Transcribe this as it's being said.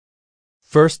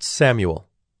1 Samuel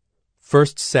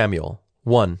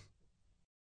 1.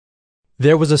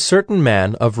 There was a certain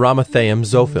man of Ramathaim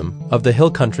Zophim, of the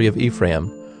hill country of Ephraim,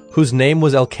 whose name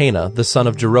was Elkanah the son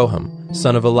of Jeroham,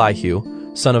 son of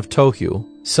Elihu, son of Tohu,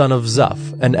 son of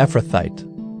Zuph, an Ephrathite.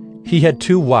 He had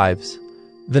 2 wives.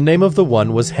 The name of the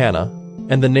one was Hannah,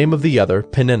 and the name of the other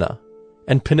Peninnah.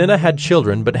 And Peninnah had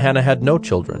children, but Hannah had no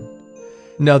children.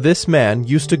 Now this man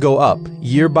used to go up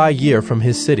year by year from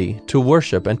his city to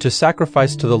worship and to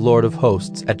sacrifice to the Lord of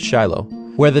hosts at Shiloh,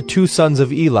 where the 2 sons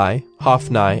of Eli,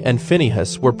 Hophni and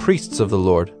Phinehas, were priests of the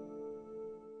Lord.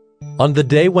 On the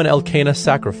day when Elkanah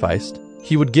sacrificed,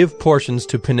 he would give portions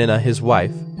to Peninnah his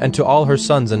wife, and to all her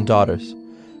sons and daughters.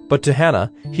 But to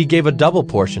Hannah he gave a double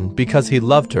portion, because he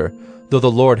loved her, though the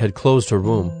Lord had closed her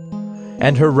womb.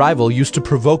 And her rival used to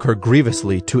provoke her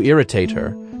grievously to irritate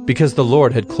her, because the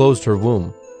Lord had closed her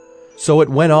womb. So it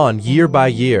went on year by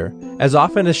year. As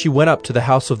often as she went up to the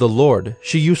house of the Lord,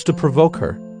 she used to provoke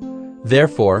her.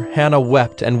 Therefore Hannah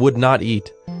wept and would not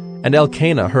eat. And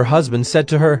Elkanah her husband said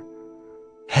to her,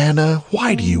 Hannah,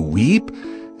 why do you weep?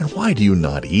 And why do you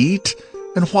not eat?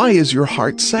 And why is your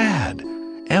heart sad?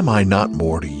 Am I not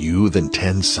more to you than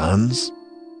 10 sons?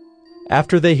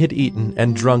 After they had eaten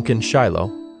and drunk in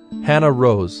Shiloh, Hannah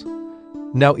rose.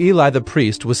 Now Eli the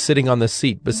priest was sitting on the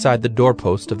seat beside the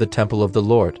doorpost of the temple of the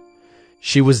Lord.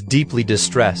 She was deeply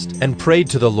distressed, and prayed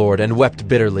to the Lord, and wept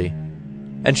bitterly.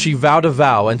 And she vowed a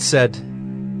vow, and said,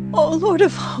 O Lord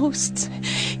of hosts,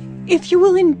 if you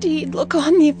will indeed look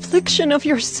on the affliction of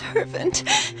your servant,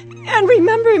 and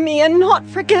remember me, and not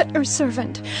forget your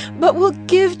servant, but will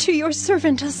give to your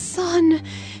servant a son,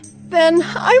 then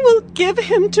I will give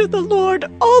him to the Lord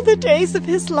all the days of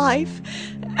his life,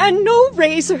 and no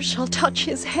razor shall touch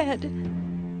his head.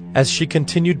 As she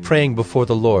continued praying before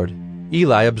the Lord,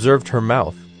 Eli observed her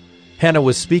mouth. Hannah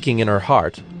was speaking in her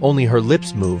heart, only her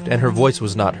lips moved, and her voice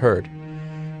was not heard.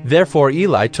 Therefore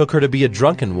Eli took her to be a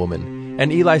drunken woman,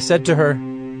 and Eli said to her,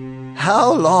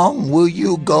 How long will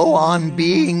you go on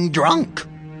being drunk?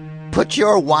 Put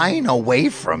your wine away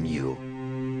from you.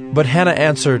 But Hannah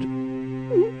answered,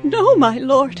 No, my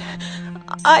lord,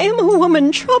 I am a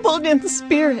woman troubled in the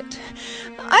spirit.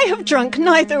 I have drunk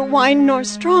neither wine nor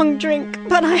strong drink,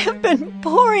 but I have been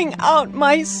pouring out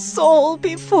my soul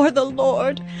before the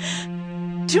Lord.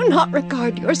 Do not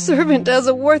regard your servant as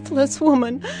a worthless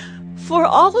woman, for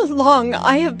all along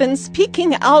I have been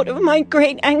speaking out of my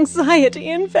great anxiety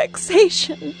and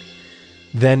vexation.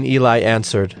 Then Eli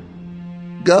answered,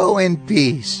 Go in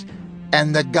peace,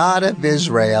 and the God of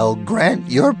Israel grant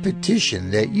your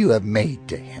petition that you have made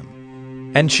to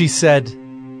him. And she said,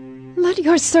 Let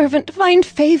your servant find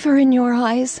favor in your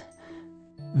eyes.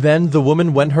 Then the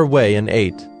woman went her way and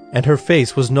ate, and her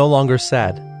face was no longer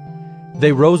sad.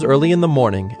 They rose early in the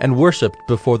morning and worshipped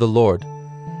before the Lord.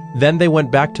 Then they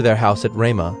went back to their house at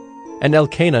Ramah. And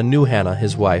Elkanah knew Hannah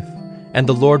his wife, and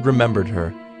the Lord remembered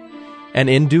her. And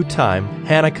in due time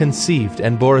Hannah conceived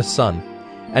and bore a son,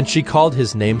 and she called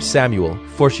his name Samuel,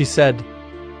 for she said,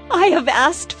 I have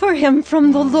asked for him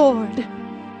from the Lord.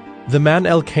 The man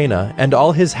Elkanah and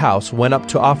all his house went up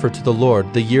to offer to the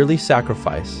Lord the yearly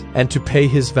sacrifice, and to pay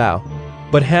his vow.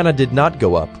 But Hannah did not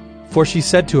go up, for she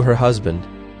said to her husband,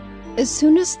 As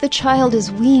soon as the child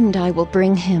is weaned, I will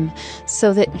bring him,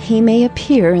 so that he may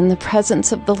appear in the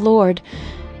presence of the Lord,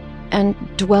 and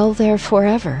dwell there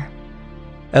forever.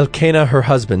 Elkanah her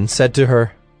husband said to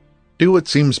her, Do what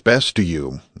seems best to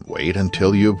you. Wait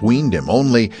until you have weaned him.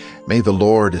 Only may the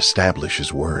Lord establish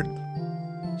his word.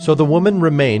 So the woman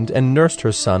remained and nursed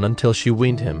her son until she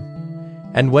weaned him.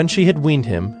 And when she had weaned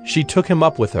him, she took him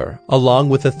up with her, along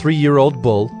with a 3-year-old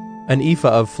bull, an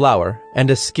ephah of flour, and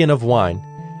a skin of wine,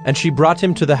 and she brought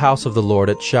him to the house of the Lord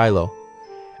at Shiloh.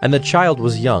 And the child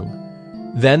was young.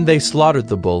 Then they slaughtered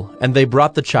the bull, and they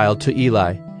brought the child to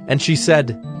Eli. And she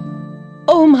said,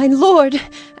 O my lord,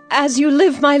 as you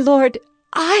live, my lord,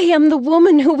 I am the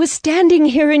woman who was standing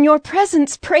here in your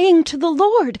presence praying to the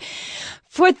Lord.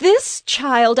 For this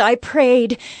child I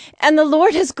prayed, and the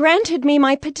Lord has granted me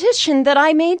my petition that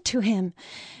I made to him.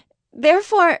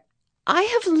 Therefore I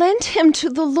have lent him to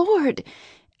the Lord.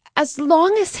 As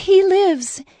long as he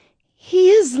lives, he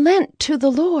is lent to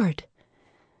the Lord.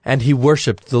 And he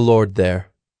worshipped the Lord there.